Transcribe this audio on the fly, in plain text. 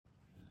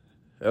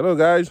Hello,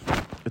 guys.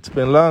 It's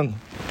been long.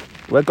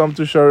 Welcome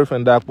to Sharif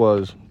and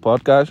Dakwa's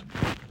podcast.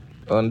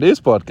 On this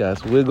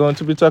podcast, we're going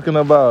to be talking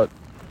about...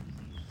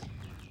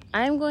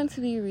 I'm going to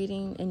be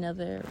reading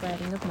another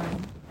writing of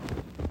mine.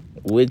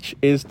 which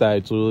is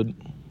titled...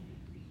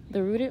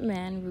 The Rooted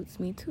Man Roots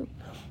Me Too.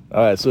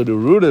 All right, so The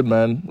Rooted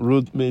Man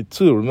Roots Me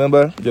Too.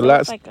 Remember the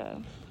last...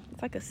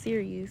 It's like a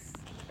series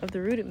of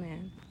The Rooted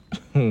Man.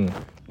 The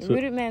So-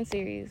 Rooted Man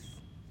series,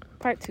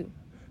 part 2.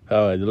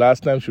 All right, the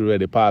last time she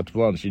read the part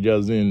 1, she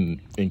just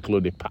didn't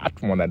include the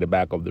part 1 at the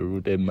back of The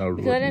Rooted Man.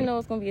 Because I didn't know it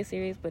was going to be a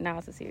series, but now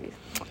it's a series.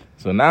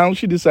 So now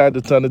she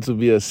decided to turn it to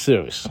be a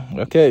series.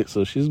 Okay,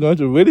 so she's going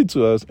to read it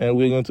to us, and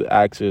we're going to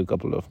ask her a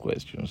couple of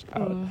questions.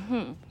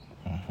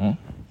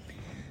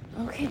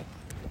 Okay.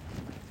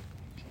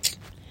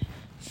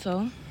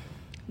 So,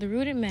 the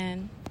rooted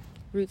man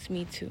roots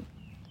me too.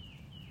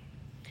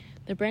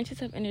 The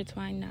branches have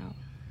intertwined now.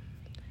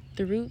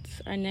 The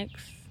roots are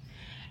next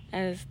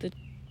as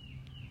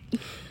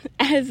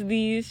as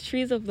these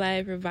trees of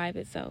life revive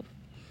itself,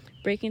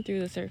 breaking through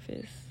the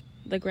surface.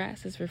 The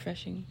grass is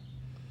refreshing.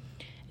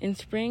 In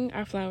spring,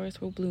 our flowers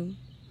will bloom.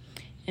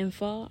 In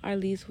fall, our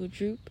leaves will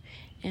droop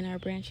and our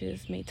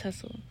branches may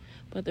tussle,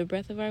 but the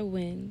breath of our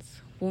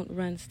winds won't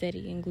run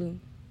steady in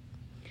gloom.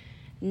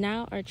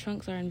 Now our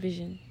trunks are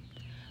envisioned,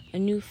 a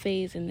new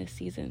phase in this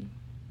season.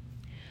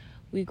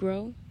 We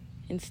grow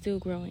and still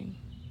growing.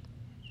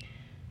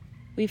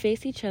 We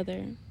face each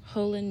other,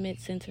 whole in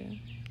mid-center,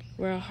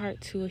 where a heart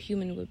to a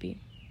human would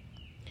be.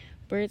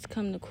 Birds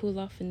come to cool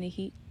off in the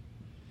heat.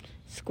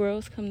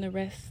 Squirrels come to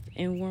rest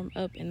and warm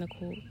up in the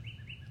cold.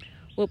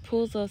 What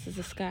pulls us is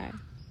the sky.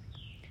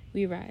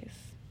 We rise.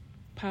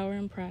 Power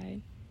and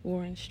pride,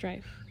 war and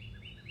strife.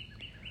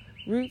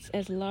 Roots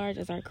as large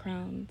as our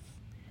crowns.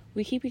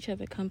 We keep each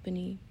other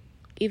company,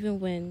 even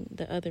when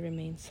the other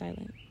remains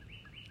silent.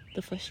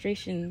 The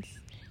frustrations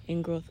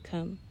in growth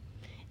come,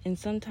 and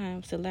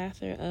sometimes the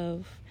laughter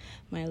of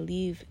my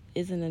leave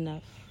isn't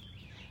enough.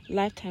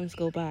 Lifetimes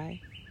go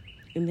by,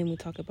 and then we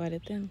talk about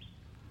it then.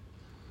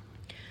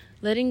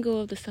 Letting go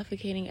of the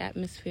suffocating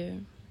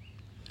atmosphere,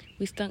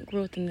 we stunt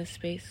growth in this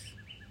space.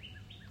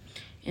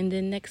 And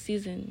then next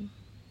season,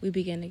 we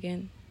begin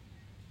again.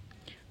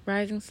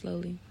 Rising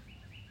slowly.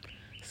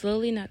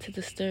 Slowly not to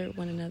disturb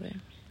one another.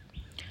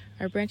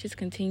 Our branches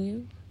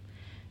continue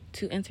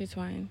to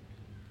intertwine.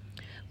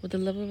 With the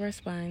love of our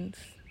spines,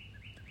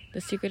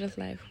 the secret of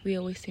life we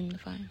always seem to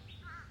find.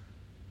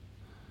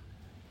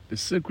 The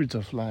secret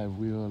of life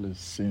we always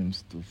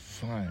seems to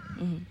find.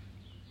 Mm-hmm.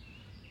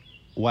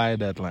 Why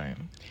that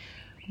line?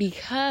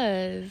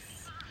 Because,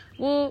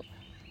 well,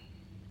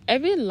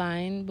 every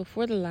line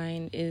before the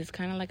line is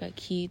kind of like a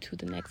key to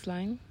the next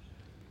line.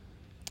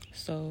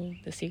 So,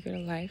 the secret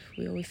of life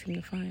we always seem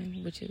to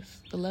find, which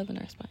is the love in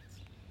our spines.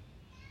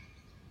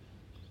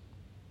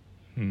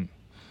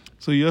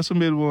 So you also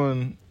made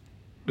one...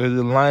 There's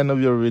a line of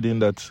your reading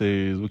that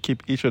says, we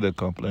keep each other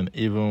company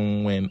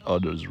even when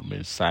others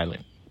remain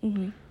silent.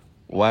 Mm-hmm.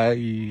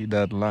 Why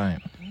that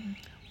line?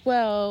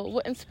 Well,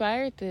 what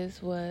inspired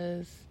this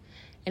was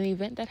an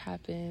event that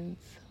happened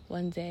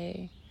one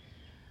day.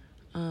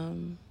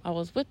 I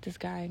was with this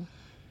guy,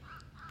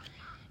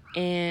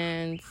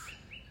 and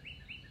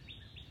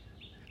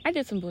I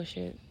did some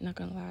bullshit, not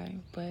gonna lie,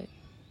 but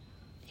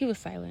he was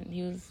silent.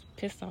 He was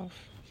pissed off.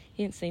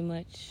 He didn't say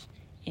much,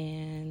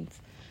 and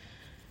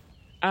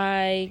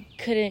I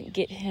couldn't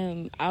get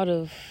him out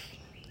of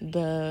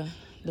the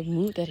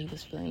mood that he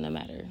was feeling, no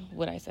matter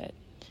what I said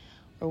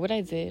or what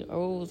I did or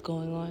what was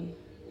going on.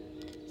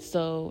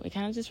 So it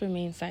kind of just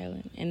remained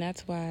silent, and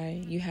that's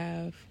why you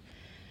have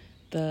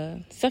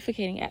the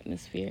suffocating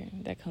atmosphere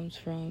that comes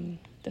from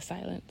the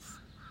silence.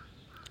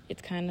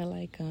 It's kind of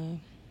like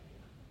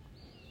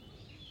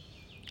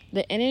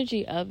the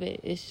energy of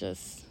it is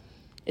just,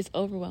 it's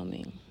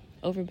overwhelming,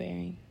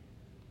 overbearing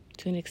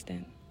to an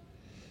extent.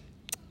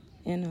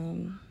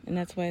 And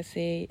that's why I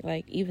say,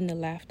 like, even the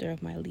laughter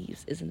of my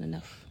leaves isn't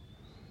enough.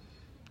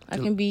 I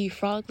can be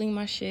frolicking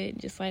my shit,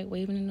 just like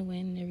waving in the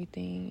wind and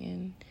everything,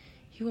 and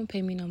he wouldn't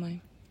pay me no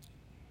mind.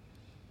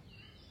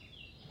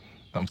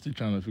 I'm still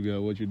trying to figure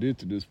out what you did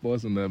to this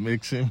person that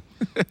makes him...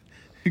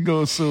 he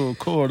goes so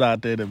cold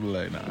out there to be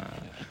like, nah.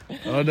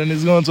 Oh, then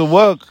it's going to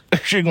work.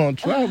 She going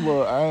to try,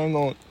 but I ain't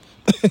going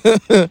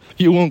to...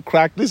 You won't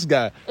crack this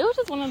guy. It was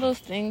just one of those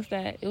things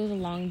that it was a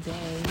long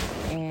day,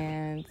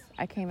 and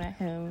I came at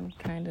him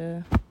kind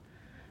of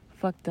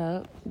fucked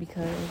up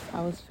because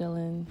I was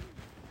feeling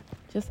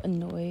just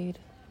annoyed.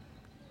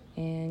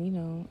 And, you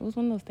know, it was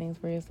one of those things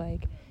where it's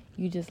like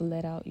you just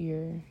let out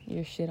your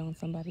shit on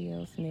somebody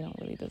else and they don't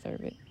really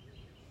deserve it.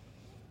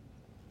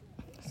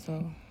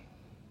 So,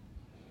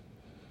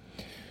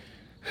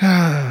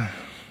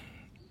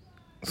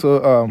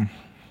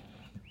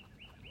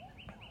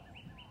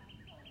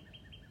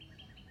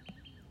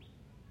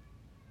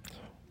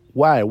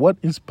 why? What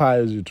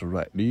inspires you to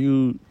write? Do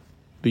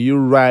you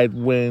write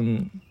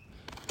when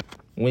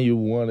you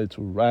wanted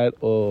to write,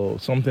 or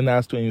something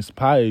has to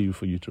inspire you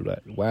for you to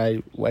write?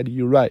 Why do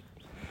you write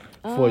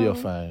for your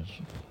fans?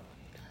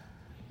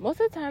 Most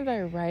of the times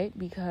I write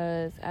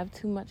because I have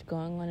too much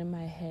going on in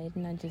my head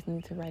and I just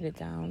need to write it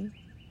down.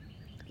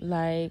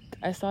 Like,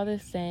 I saw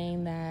this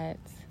saying that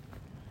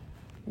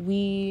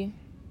we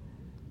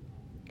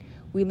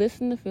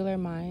listen to fill our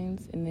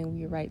minds and then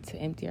we write to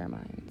empty our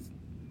minds.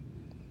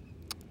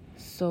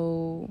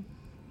 So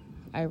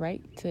I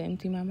write to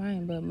empty my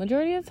mind, but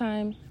majority of the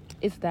time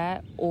it's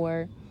that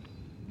or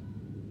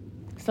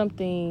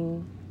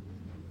something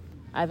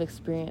I've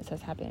experienced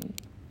has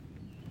happened.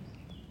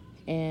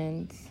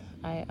 And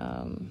I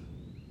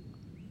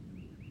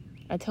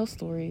tell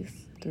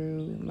stories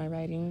through my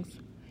writings,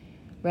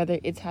 whether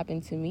it's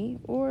happened to me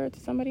or to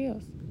somebody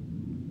else.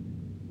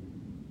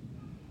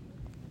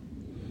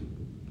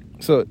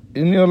 So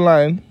in your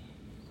line,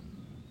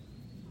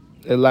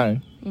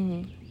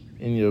 Mm-hmm.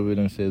 in your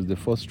reading says the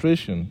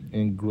frustration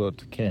in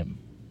growth came.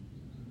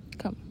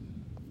 Come.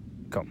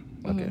 Okay,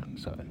 Mm-hmm.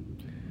 sorry.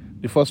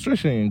 The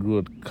frustration in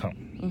growth come.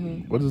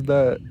 Mm-hmm. What is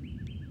that?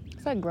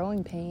 It's like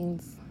growing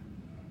pains.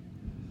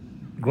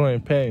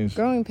 Growing pains.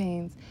 Growing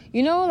pains.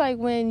 You know, like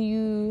when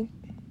you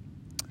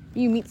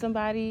meet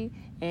somebody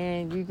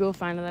and you go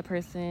find another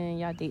person,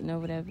 y'all dating or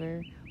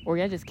whatever, or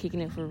y'all just kicking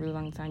it for a really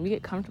long time. You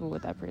get comfortable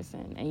with that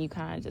person and you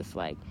kind of just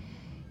like,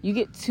 you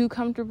get too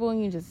comfortable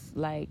and you just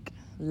like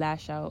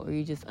lash out or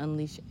you just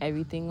unleash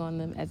everything on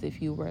them as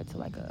if you were to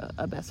like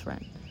a best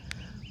friend.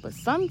 But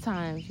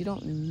sometimes you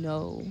don't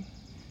know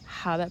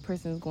how that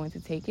person is going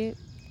to take it,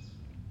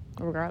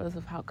 regardless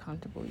of how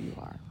comfortable you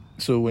are.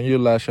 So when you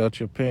lash out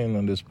your pain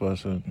on this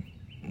person,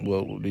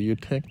 well, do you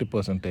think the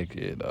person take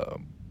it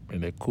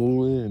in a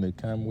cool way, in a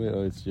calm way,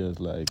 or it's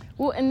just like...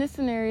 Well, in this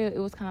scenario, it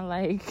was kind of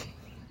like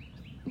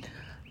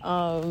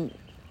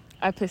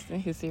I pissed in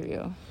his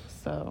cereal,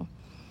 so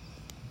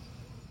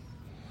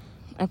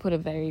I put a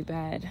very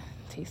bad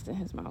taste in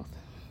his mouth.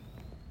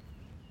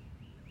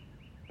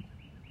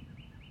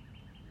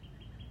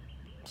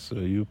 So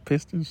you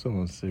pissed in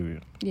someone's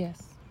cereal?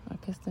 Yes, I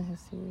pissed in his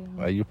cereal.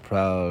 Are you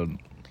proud?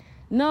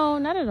 No,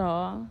 not at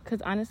all.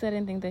 Because honestly, I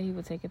didn't think that he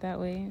would take it that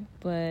way.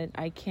 But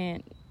I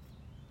can't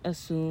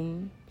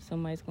assume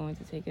somebody's going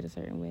to take it a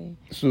certain way.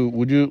 So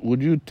would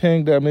you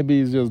think that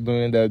maybe he's just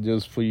doing that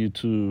just for you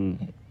to,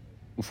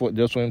 for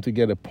him to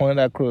get a point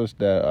across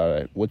that, all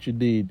right, what you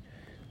did,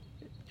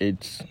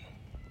 it's,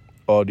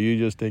 or do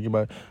you just think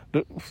about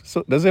it?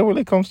 So does it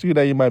really come to you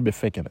that you might be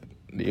faking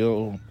it?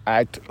 Your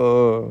act,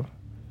 or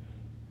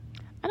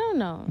I don't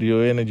know.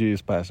 Your energy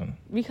is passing?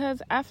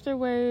 Because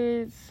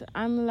afterwards,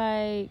 I'm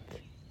like,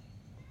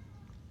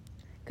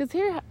 because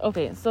here,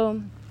 okay,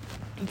 so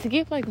to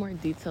give like more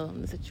detail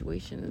on the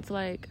situation, it's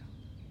like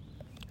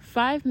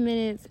 5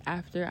 minutes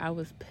after I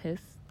was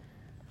pissed,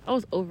 I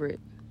was over it,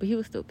 but he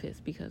was still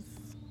pissed because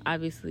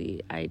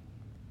obviously I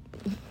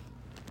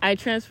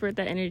transferred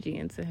that energy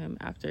into him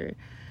after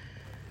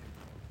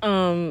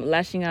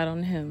lashing out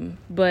on him.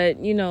 But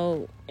you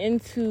know,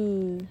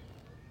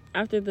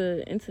 after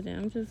the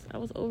incident, I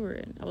was over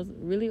it. I was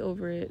really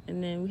over it.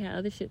 And then we had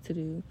other shit to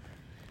do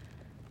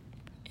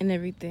and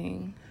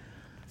everything.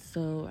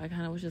 So I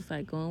kind of was just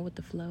like going with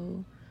the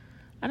flow.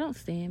 I don't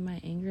stay in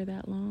my anger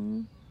that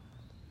long.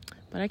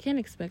 But I can't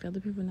expect other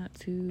people not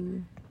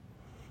to,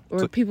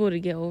 or people to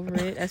get over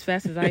it as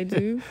fast as I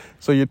do.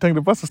 So you think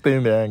the person stay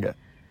in their anger?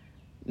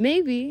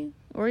 Maybe.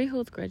 Or he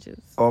holds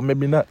grudges. Or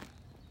maybe not.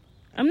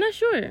 I'm not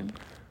sure.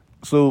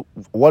 So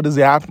what is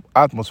the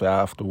atmosphere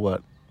after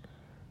what?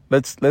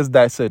 Let's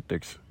dissect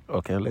this.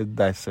 Okay, let's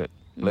dissect.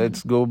 Mm-hmm.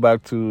 Let's go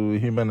back to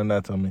human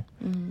anatomy,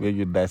 where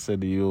you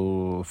dissect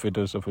your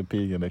fetus of a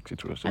pig and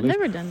etc. So I've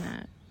never done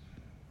that.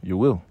 You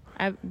will.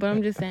 But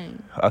I'm just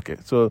saying. Okay,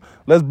 so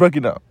let's break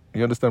it down.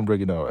 You understand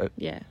breaking down, right?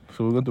 Yeah.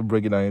 So we're going to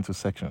break it down into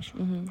sections.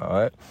 Mm-hmm.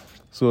 All right.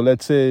 So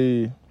let's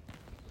say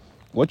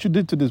what you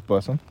did to this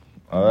person.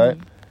 All right.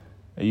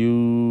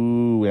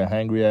 You were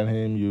angry at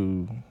him.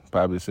 You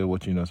probably said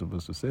what you're not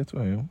supposed to say to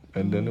him,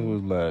 and then it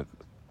was like,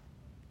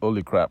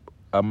 holy crap.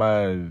 Am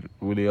I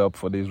really up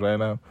for this right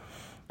now?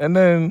 And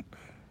then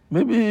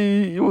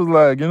maybe it was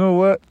like, you know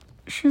what?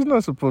 She's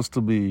not supposed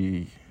to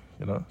be,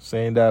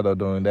 saying that or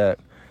doing that.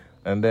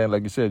 And then,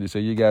 like you said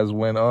you guys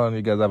went on.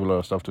 You guys have a lot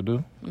of stuff to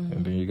do. Mm-hmm.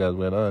 And then you guys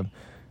went on.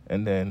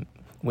 And then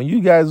when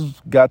you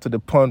guys got to the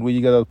point where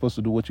you guys are supposed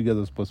to do what you guys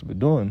are supposed to be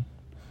doing.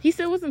 He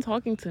still wasn't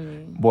talking to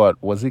me. But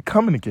was he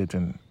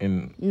communicating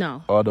in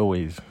other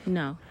ways?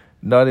 No.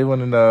 Not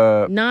even in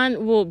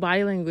the...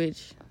 body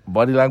language.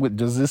 Body language,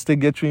 does this still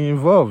get you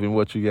involved in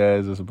what you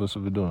guys are supposed to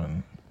be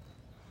doing?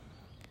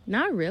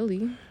 Not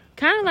really.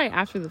 Kind of like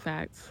after the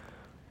fact.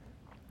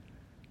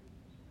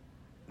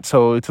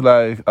 So it's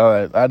like, all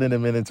right, I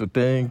didn't mean it to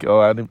think,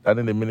 or I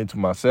didn't mean it to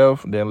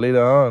myself. Then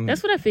later on...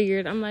 That's what I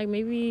figured. I'm like,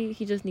 maybe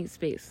he just needs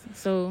space.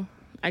 So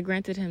I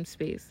granted him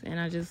space, and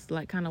I just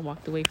like kind of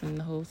walked away from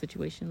the whole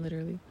situation,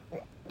 literally.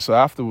 So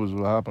afterwards,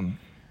 what happened?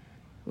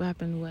 What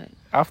happened what?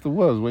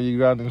 Afterwards, when you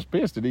got in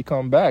space, did he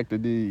come back?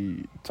 Did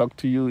he talk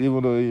to you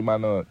even though he might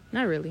not?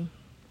 Not really.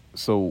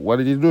 So what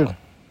did he do?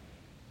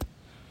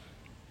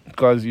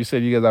 Because you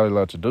said you guys have a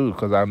lot to do,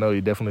 because I know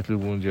you definitely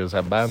wouldn't just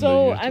abandon you.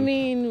 So, I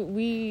mean,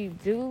 we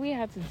did what we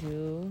had to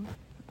do.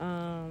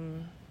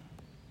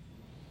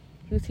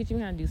 he was teaching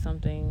me how to do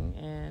something,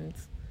 and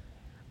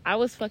I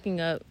was fucking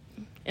up,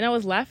 and I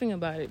was laughing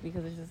about it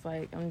because it's just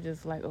like I'm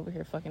just like over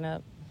here fucking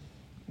up.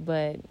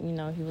 But you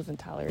know, he wasn't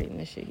tolerating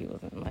this shit. He was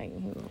like,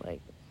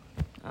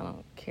 I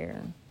don't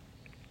care.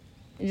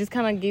 It just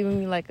kind of gave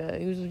me like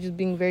he was just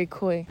being very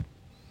coy.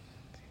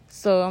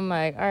 So I'm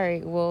like, all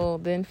right, well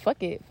then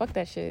fuck it, fuck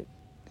that shit.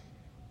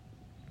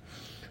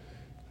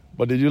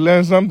 But did you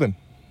learn something?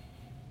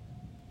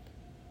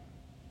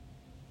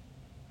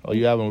 Or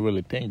you haven't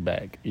really think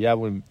back? You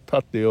haven't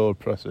thought the whole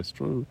process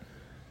through?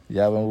 You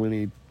haven't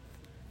really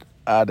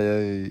had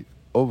a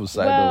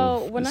oversight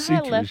of the when I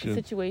situation? had left the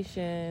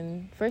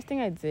situation, first thing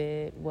I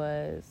did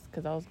was,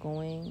 because I was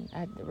going, I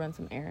had to run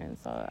some errands.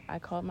 So I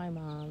called my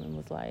mom and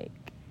was like,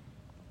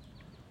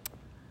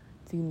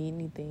 do you need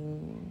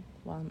anything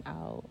while I'm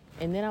out?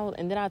 And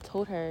then I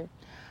told her,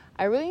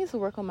 I really need to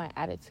work on my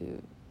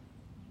attitude.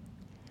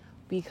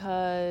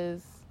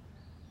 Because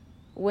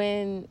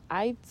when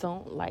I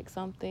don't like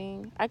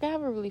something, I can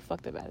have a really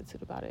fucked up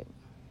attitude about it.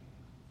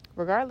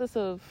 Regardless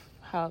of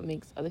how it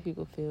makes other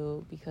people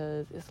feel,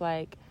 because it's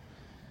like,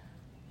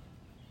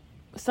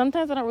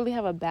 sometimes I don't really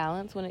have a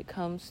balance when it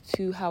comes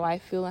to how I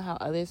feel and how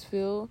others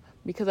feel,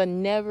 because I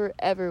never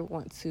ever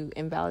want to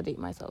invalidate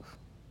myself.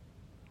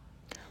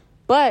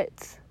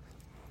 But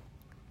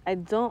I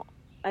don't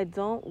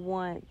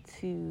want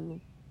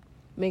to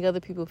make other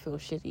people feel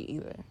shitty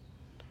either.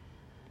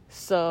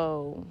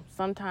 So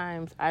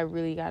sometimes I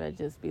really gotta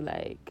just be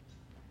like,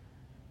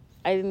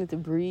 I need to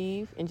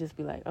breathe and just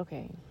be like,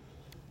 okay.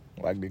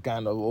 Like the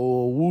kind of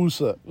old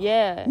woosa.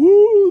 Yeah.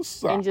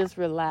 Woosa. And just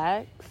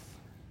relax.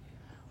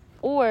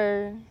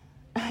 Or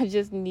I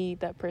just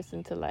need that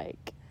person to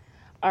like,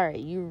 all right,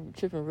 you're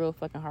tripping real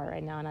fucking hard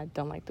right now and I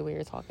don't like the way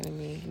you're talking to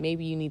me.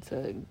 Maybe you need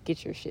to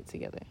get your shit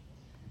together.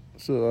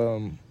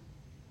 So,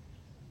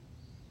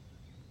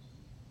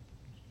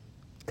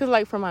 Cause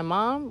like for my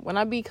mom, when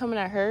I be coming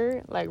at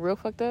her like real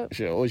fucked up,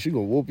 she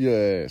gonna whoop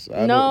your ass.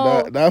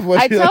 That's what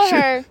I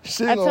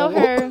tell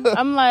her,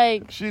 I'm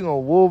like, she gonna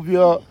whoop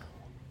your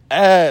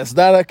ass.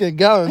 That I can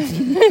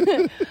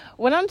guarantee.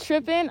 When I'm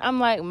tripping, I'm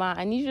like, Ma,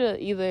 I need you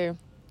to either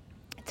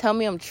tell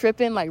me I'm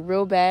tripping like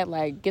real bad,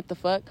 like get the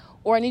fuck,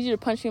 or I need you to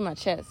punch me in my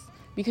chest,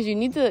 because you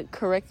need to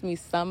correct me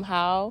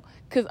somehow.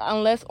 Cause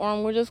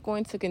we're just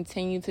going to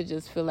continue to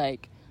just feel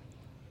like.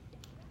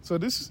 So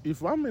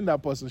if I'm in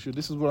that person's shoe,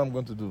 this is what I'm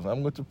going to do.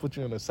 I'm going to put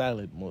you in a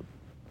silent mode.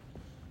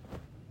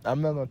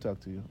 I'm not going to talk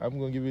to you. I'm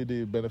going to give you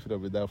the benefit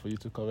of the doubt for you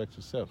to correct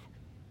yourself.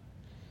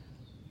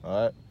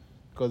 All right?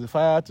 Because if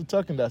I had to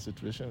talk in that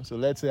situation, so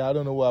let's say, I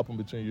don't know what happened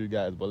between you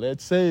guys, but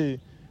let's say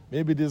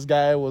maybe this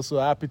guy was so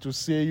happy to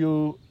see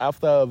you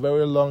after a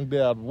very long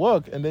day at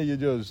work, and then you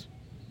just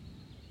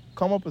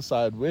come up a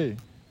side way.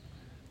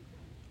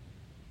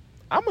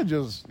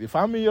 If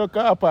I'm in your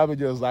car, I'll probably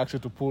just ask you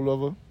to pull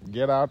over,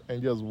 get out,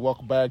 and just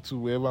walk back to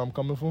wherever I'm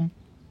coming from.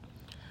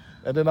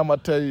 And then I'm going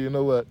to tell you, you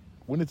know what,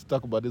 we need to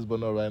talk about this, but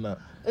not right now.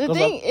 The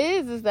thing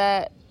is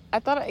that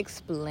I thought I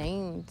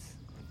explained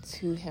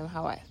to him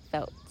how I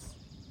felt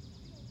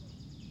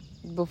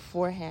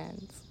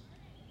beforehand.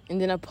 And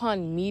then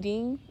upon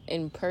meeting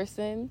in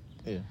person,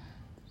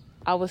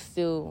 I was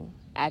still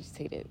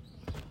agitated.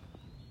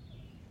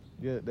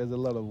 Yeah, there's a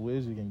lot of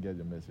ways you can get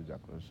your message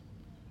across.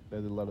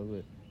 There's a lot of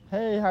ways.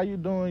 Hey, how you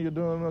doing? You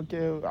doing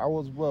okay? I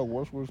was well,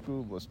 work was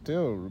cool, but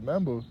still,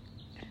 remember.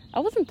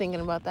 I wasn't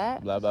thinking about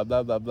that. Blah, blah,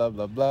 blah, blah, blah,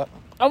 blah, blah.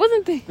 I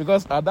wasn't thinking.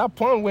 Because at that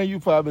point when you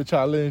probably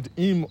challenged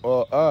him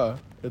or her,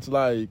 it's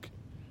like,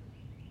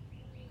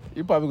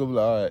 you probably gonna be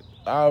like, all right,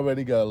 I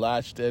already got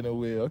latched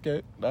anyway.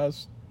 Okay,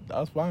 that's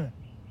fine.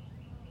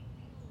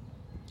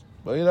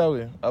 But either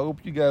way, I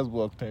hope you guys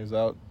work things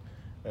out.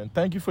 And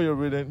thank you for your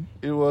reading.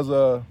 It was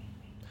a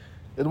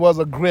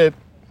great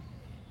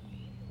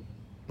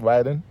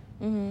writing.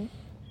 Mm-hmm.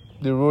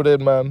 The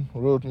Rooted Man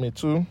wrote me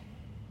too.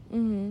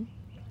 Mm-hmm.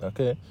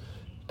 Okay.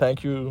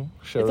 Thank you,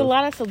 Sharif. There's a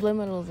lot of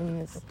subliminals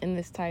in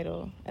this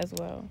title as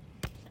well.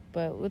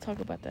 But we'll talk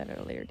about that at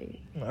a later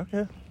date.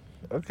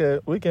 Okay.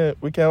 We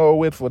can all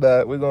wait for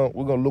that. We're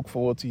gonna look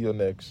forward to your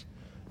next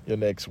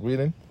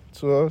reading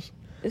to us.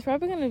 It's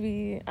probably gonna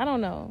be, I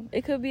don't know.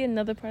 It could be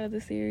another part of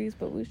the series,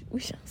 but we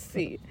shall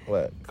see.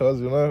 What?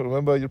 Because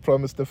remember you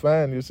promised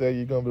Stefan, you said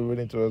you're gonna be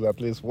reading to us at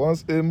least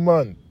once a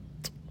month.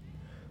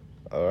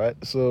 All right,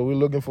 so we're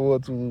looking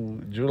forward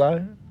to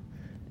July.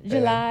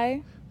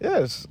 July.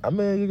 Yes, I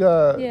mean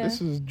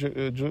this is June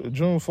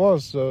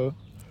 1st, so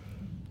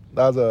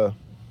that's a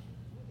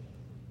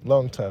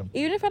long time.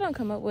 Even if I don't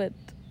come up with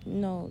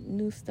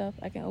new stuff,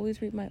 I can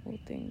always read my old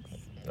things.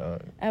 All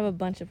right. I have a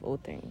bunch of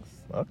old things.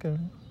 Okay,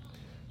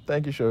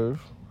 thank you, Sharif.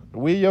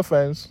 We your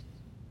friends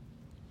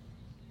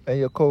and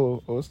your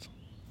co-host,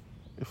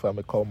 if I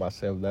may call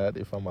myself that,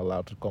 if I'm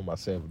allowed to call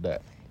myself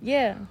that.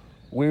 Yeah.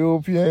 We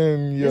hope you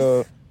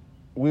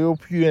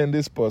and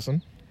this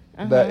person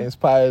that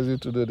inspires you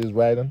to do this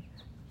writing,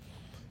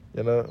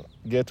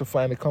 get to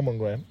find a common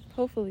ground.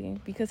 Hopefully,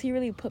 because he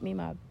really put me in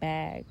my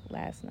bag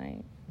last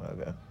night.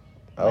 Okay.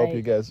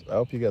 I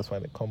hope you guys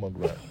find a common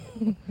ground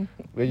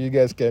where you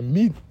guys can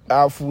meet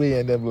halfway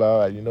and then be like, all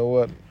right, you know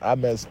what? I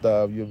messed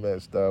up, you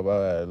messed up.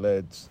 All right,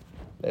 let's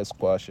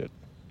squash it.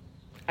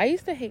 I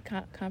used to hate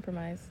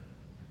compromise.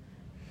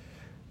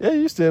 Yeah,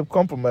 you used to have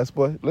compromise,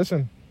 but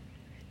listen.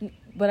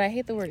 But I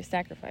hate the word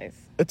sacrifice.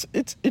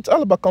 It's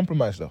all about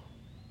compromise, though.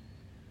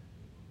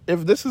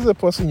 If this is a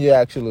person you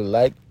actually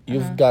like,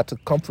 you've got to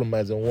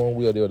compromise in one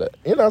way or the other.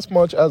 In as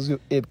much as you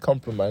hate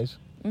compromise,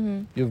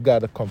 you've got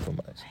to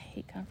compromise. I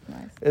hate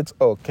compromise. It's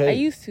okay. I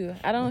used to.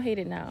 I don't hate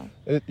it now.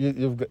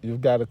 You've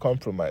got to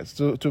compromise.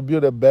 To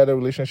build a better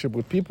relationship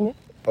with people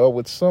or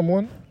with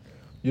someone,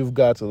 you've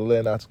got to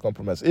learn how to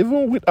compromise.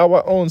 Even with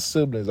our own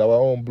siblings, our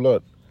own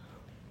blood,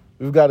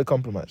 we've got to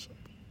compromise.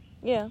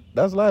 Yeah.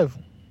 That's life.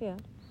 Yeah.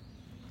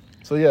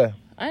 So, yeah.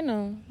 I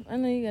know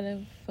you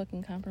gotta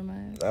fucking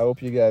compromise. I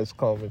hope you guys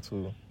come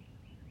into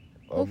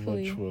a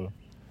Hopefully. mutual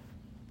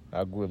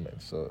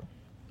agreement. So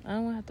I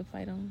don't want to have to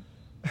fight them.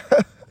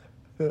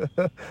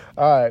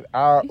 all right,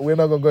 we're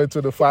not gonna go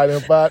into the fighting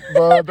part,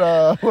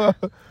 but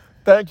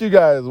thank you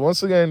guys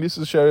once again. This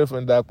is Sharif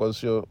and Dakwa's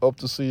show. Hope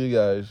to see you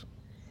guys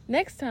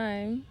next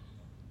time.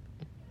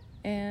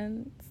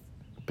 And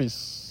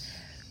peace.